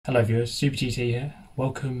Hello viewers, SuperGT here.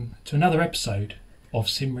 Welcome to another episode of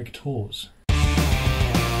Simrig Tours.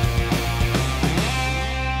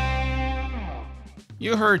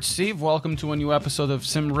 You heard Steve, welcome to a new episode of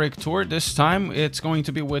Simrig Tour. This time it's going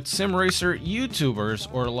to be with sim racer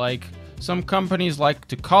YouTubers, or like some companies like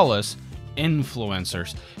to call us,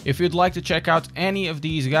 influencers. If you'd like to check out any of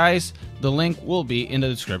these guys, the link will be in the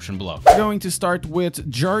description below. We're going to start with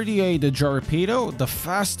Jardier the Jarpedo, the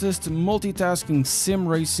fastest multitasking sim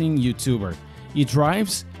racing YouTuber. He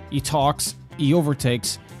drives, he talks, he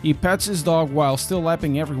overtakes, he pets his dog while still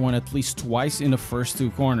lapping everyone at least twice in the first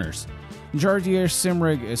two corners. Jardier's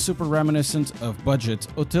Simrig is super reminiscent of budget,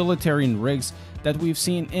 utilitarian rigs that we've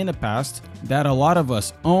seen in the past that a lot of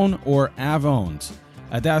us own or have owned.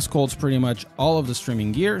 A desk holds pretty much all of the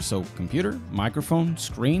streaming gear, so computer, microphone,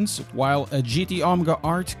 screens, while a GT Omega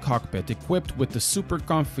Art cockpit equipped with the super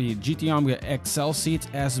comfy GT Omega XL seat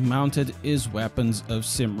has mounted his weapons of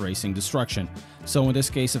sim racing destruction. So in this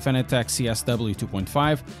case a Fanatec CSW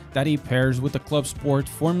 2.5 that he pairs with the Club Sport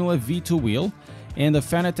Formula V2 wheel, and the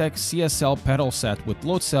Fanatec CSL pedal set with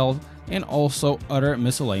load cell and also other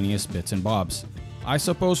miscellaneous bits and bobs. I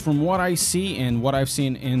suppose from what I see and what I've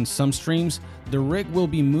seen in some streams, the rig will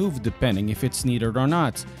be moved depending if it's needed or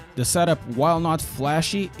not. The setup, while not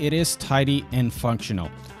flashy, it is tidy and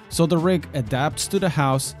functional. So the rig adapts to the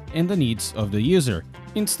house and the needs of the user,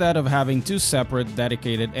 instead of having two separate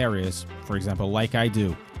dedicated areas, for example like I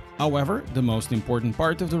do. However, the most important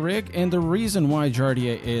part of the rig and the reason why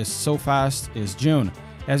Jardier is so fast is June.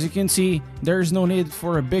 As you can see, there is no need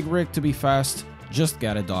for a big rig to be fast, just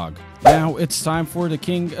get a dog. Now it's time for the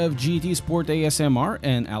king of GT Sport ASMR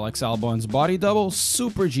and Alex Albon's body double,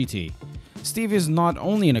 SuperGT. Steve is not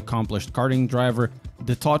only an accomplished karting driver,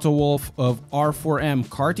 the Toto Wolff of R4M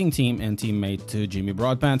karting team and teammate to Jimmy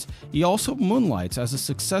Broadbent, he also moonlights as a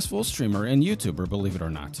successful streamer and YouTuber, believe it or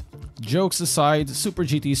not. Jokes aside,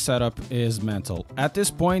 SuperGT's setup is mental. At this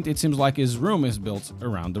point, it seems like his room is built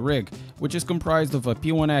around the rig, which is comprised of a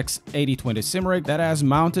P1X 8020 Simrig that has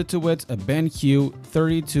mounted to it a BenQ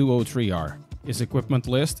 3203R. His equipment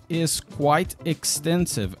list is quite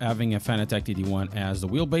extensive, having a Fanatec TD1 as the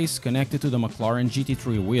wheelbase connected to the McLaren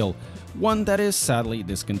GT3 wheel, one that is sadly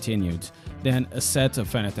discontinued. Then a set of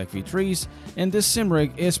Fanatec V3s, and this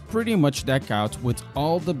Simrig is pretty much decked out with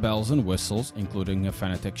all the bells and whistles, including a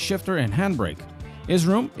Fanatec shifter and handbrake. His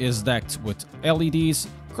room is decked with LEDs,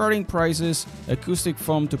 karting prizes, acoustic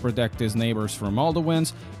foam to protect his neighbors from all the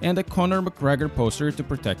winds, and a Conor McGregor poster to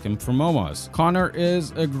protect him from momos. Conor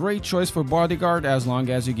is a great choice for bodyguard as long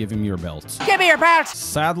as you give him your belt. Give me your belt!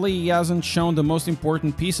 Sadly, he hasn't shown the most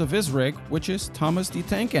important piece of his rig, which is Thomas the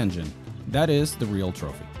Tank Engine. That is the real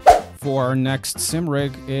trophy. For our next sim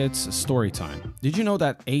rig, it's story time. Did you know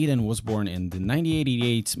that Aiden was born in the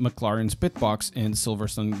 1988 McLaren's pit box in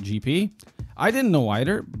Silverstone GP? I didn't know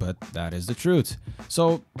either, but that is the truth.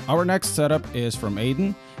 So our next setup is from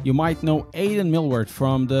Aiden. You might know Aiden Millward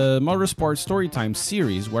from the Motorsport Storytime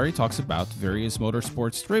series, where he talks about various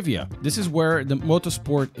motorsports trivia. This is where the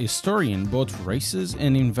motorsport historian both races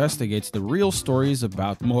and investigates the real stories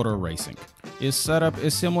about motor racing. His setup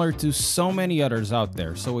is similar to so many others out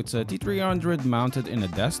there, so it's a T300 mounted in a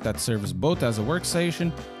desk that serves both as a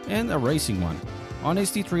workstation and a racing one. On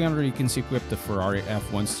his T300 you can see equipped the Ferrari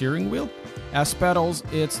F1 steering wheel. As pedals,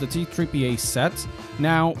 it's the T3PA set.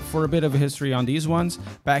 Now, for a bit of a history on these ones,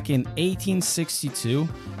 back in 1862,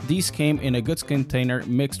 these came in a goods container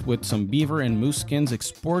mixed with some beaver and moose skins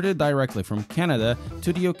exported directly from Canada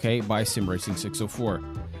to the UK by Sim Racing 604.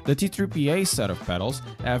 The T3PA set of pedals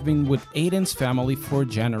have been with Aiden's family for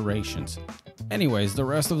generations. Anyways, the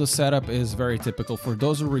rest of the setup is very typical for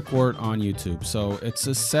those who record on YouTube, so it's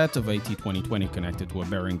a set of a T2020 connected to a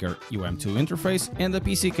Behringer UM2 interface and a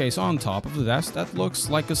PC case on top of the desk that looks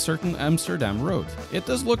like a certain Amsterdam road. It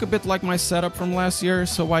does look a bit like my setup from last year,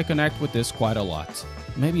 so I connect with this quite a lot.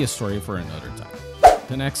 Maybe a story for another time.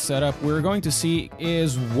 The next setup we're going to see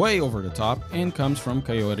is way over the top and comes from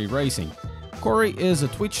Coyote Racing. Corey is a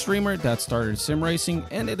Twitch streamer that started sim racing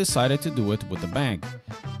and they decided to do it with a bang.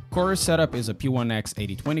 Corey's setup is a P1X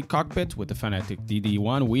 8020 cockpit with a Fanatec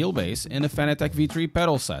DD1 wheelbase and a Fanatec V3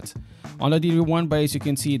 pedal set. On the DD1 base you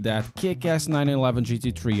can see that kick-ass 911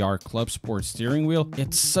 GT3R Club Sport steering wheel.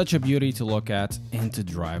 It's such a beauty to look at and to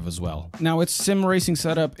drive as well. Now its sim racing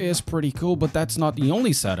setup is pretty cool, but that's not the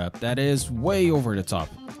only setup that is way over the top,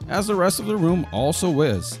 as the rest of the room also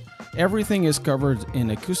is. Everything is covered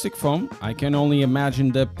in acoustic foam. I can only imagine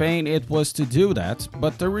the pain it was to do that,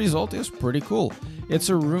 but the result is pretty cool. It's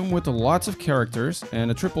a room with lots of characters and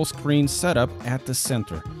a triple screen setup at the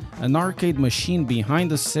center. an arcade machine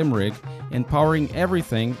behind the Simrig, and powering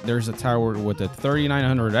everything, there's a tower with a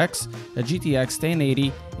 3900X, a GTX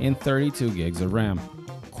 1080, and 32 gigs of RAM.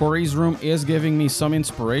 Corey's room is giving me some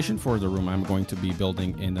inspiration for the room I'm going to be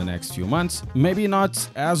building in the next few months. Maybe not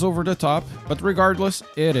as over the top, but regardless,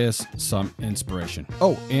 it is some inspiration.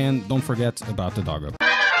 Oh, and don't forget about the doggo.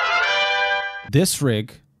 This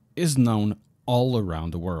rig is known all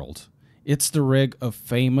around the world. It's the rig of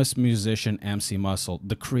famous musician MC Muscle,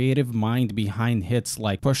 the creative mind behind hits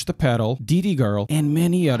like Push the Pedal, DD Girl, and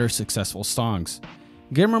many other successful songs.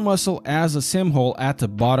 GamerMuscle has a sim hole at the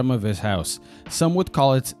bottom of his house. Some would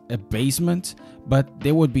call it a basement, but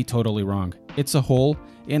they would be totally wrong. It's a hole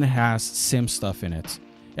and it has sim stuff in it.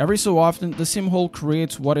 Every so often, the sim hole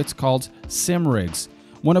creates what it's called Simrigs.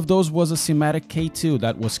 One of those was a Simatic K2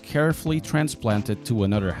 that was carefully transplanted to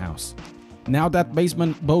another house. Now that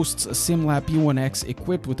basement boasts a SimLab P1X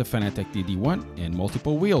equipped with a Fanatec DD1 and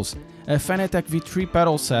multiple wheels, a Fanatec V3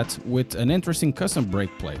 pedal set with an interesting custom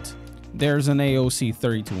brake plate. There's an AOC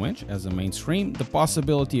 32-inch as a mainstream, the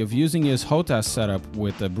possibility of using his HOTAS setup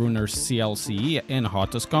with a Brunner CLCE and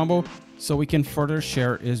HOTAS combo, so we can further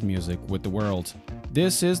share his music with the world.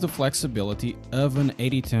 This is the flexibility of an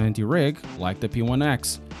 80-20 rig like the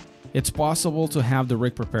P1X. It's possible to have the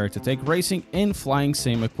rig prepared to take racing and flying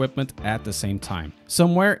sim equipment at the same time.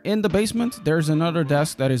 Somewhere in the basement, there's another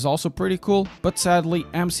desk that is also pretty cool, but sadly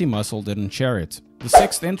MC Muscle didn't share it. The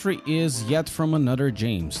sixth entry is yet from another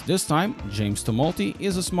James. This time, James Tumulty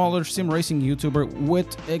is a smaller sim racing YouTuber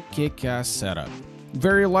with a kick-ass setup.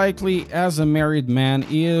 Very likely, as a married man,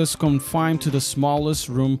 he is confined to the smallest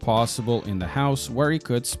room possible in the house where he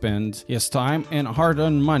could spend his time and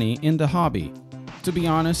hard-earned money in the hobby. To be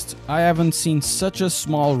honest, I haven't seen such a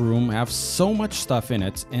small room have so much stuff in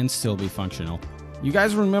it and still be functional. You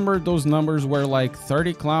guys remember those numbers where like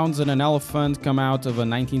 30 clowns and an elephant come out of a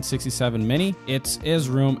 1967 Mini? It's his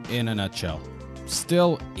room in a nutshell.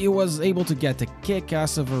 Still, he was able to get a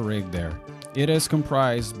kick-ass of a rig there. It is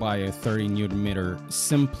comprised by a 30Nm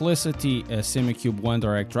Simplicity Simicube 1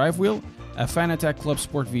 direct drive wheel, a Fanatec Club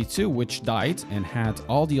Sport V2 which died and had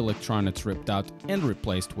all the electronics ripped out and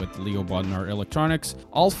replaced with Leo Bodnar electronics,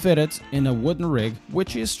 all fitted in a wooden rig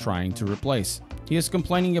which he is trying to replace. He is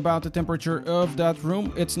complaining about the temperature of that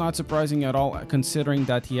room. It's not surprising at all considering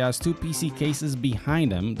that he has two PC cases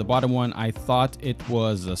behind him. The bottom one, I thought it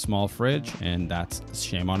was a small fridge, and that's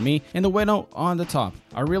shame on me, and the window on the top.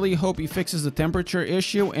 I really hope he fixes the temperature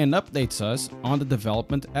issue and updates us on the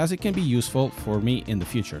development as it can be useful for me in the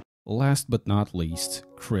future. Last but not least,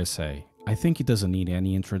 Chris Haye. I think he doesn't need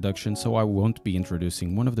any introduction, so I won't be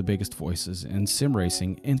introducing one of the biggest voices in sim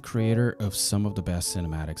racing and creator of some of the best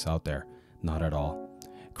cinematics out there. Not at all.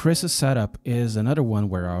 Chris's setup is another one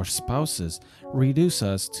where our spouses reduce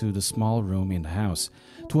us to the small room in the house,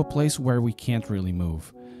 to a place where we can't really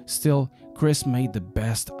move. Still, Chris made the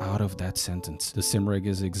best out of that sentence. The Simrig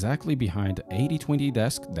is exactly behind the 8020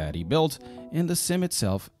 desk that he built, and the sim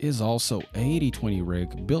itself is also a 8020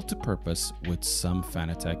 rig built to purpose with some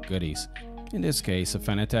Fanatec goodies. In this case, a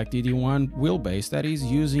Fanatec DD1 wheelbase that he's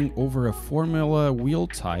using over a Formula wheel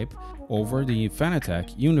type over the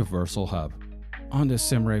Fanatec Universal Hub. On this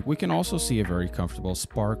Simrig, we can also see a very comfortable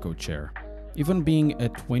Sparco chair. Even being a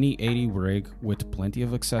 2080 rig with plenty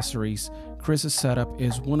of accessories, Chris's setup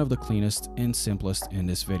is one of the cleanest and simplest in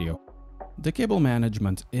this video. The cable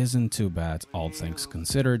management isn't too bad, all things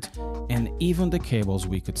considered, and even the cables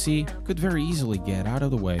we could see could very easily get out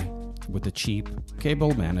of the way with the cheap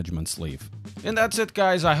cable management sleeve. And that's it,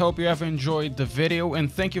 guys. I hope you have enjoyed the video,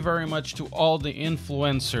 and thank you very much to all the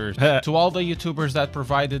influencers, to all the YouTubers that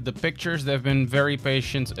provided the pictures. They've been very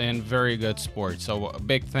patient and very good sports, so a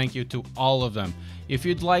big thank you to all of them. If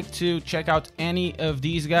you'd like to check out any of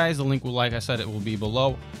these guys, the link will, like I said, it will be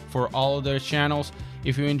below for all of their channels.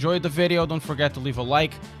 If you enjoyed the video, don't forget to leave a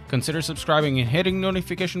like, consider subscribing and hitting the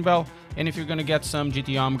notification bell, and if you're gonna get some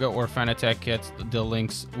GT Omega or Fanatec kits, the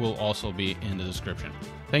links will also be in the description.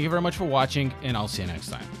 Thank you very much for watching, and I'll see you next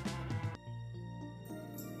time.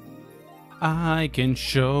 I can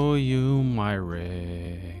show you my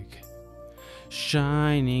rig,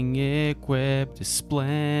 shining, equipped,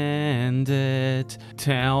 splendid.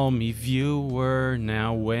 Tell me, viewer,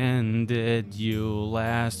 now when did you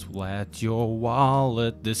last let your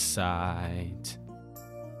wallet decide?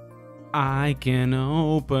 I can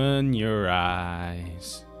open your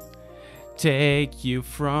eyes, take you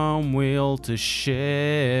from wheel to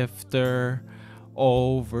shifter,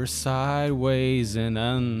 over, sideways, and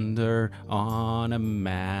under, on a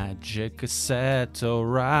magic cassette,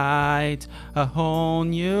 right, a whole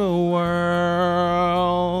new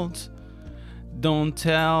world. Don't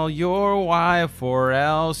tell your wife or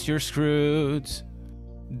else you're screwed.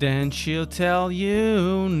 Then she'll tell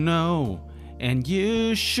you no, and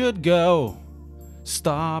you should go.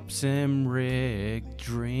 Stop Simrig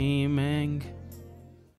dreaming.